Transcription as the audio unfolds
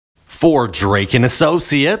For Drake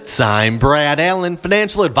Associates, I'm Brad Allen,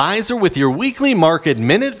 financial advisor with your weekly market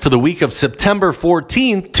minute for the week of September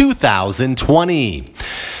 14th, 2020.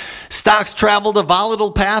 Stocks traveled a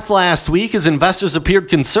volatile path last week as investors appeared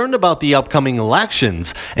concerned about the upcoming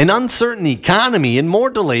elections, an uncertain economy, and more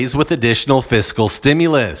delays with additional fiscal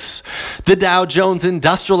stimulus. The Dow Jones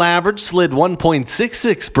Industrial Average slid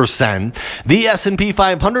 1.66%, the S&P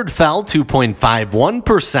 500 fell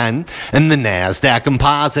 2.51%, and the Nasdaq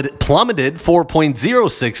Composite plummeted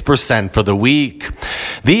 4.06% for the week.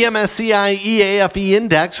 The MSCI EAFE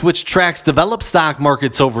Index, which tracks developed stock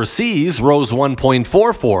markets overseas, rose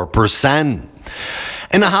 1.44%.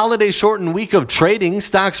 In a holiday-shortened week of trading,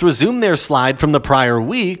 stocks resumed their slide from the prior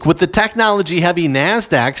week, with the technology-heavy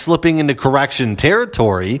Nasdaq slipping into correction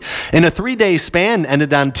territory, and a three-day span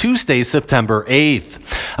ended on Tuesday, September 8th.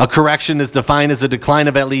 A correction is defined as a decline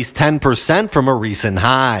of at least 10% from a recent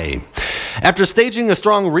high. After staging a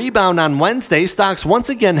strong rebound on Wednesday, stocks once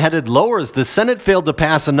again headed lower as the Senate failed to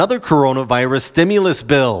pass another coronavirus stimulus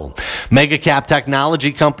bill. Mega-cap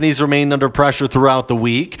technology companies remained under pressure throughout the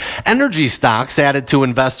week. Energy stocks added to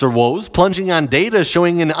investor woes, plunging on data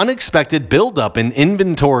showing an unexpected buildup in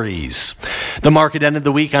inventories. The market ended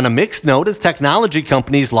the week on a mixed note as technology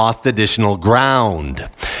companies lost additional ground.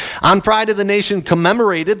 On Friday, the nation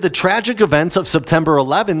commemorated the tragic events of September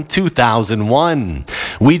 11, 2001.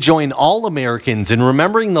 We join all Americans in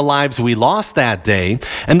remembering the lives we lost that day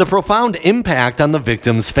and the profound impact on the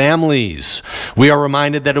victims' families. We are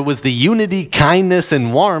reminded that it was the unity, kindness,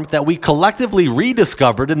 and warmth that we collectively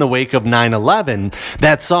rediscovered in the wake of 9/11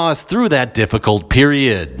 that saw us through that difficult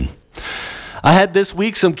period. Ahead this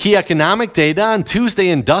week, some key economic data. On Tuesday,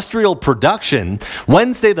 industrial production.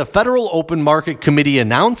 Wednesday, the Federal Open Market Committee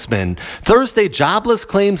announcement. Thursday, jobless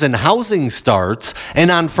claims and housing starts.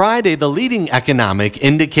 And on Friday, the leading economic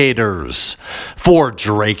indicators. For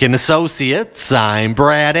Drake Associates, I'm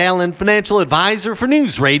Brad Allen, financial advisor for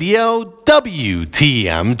News Radio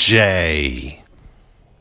WTMJ.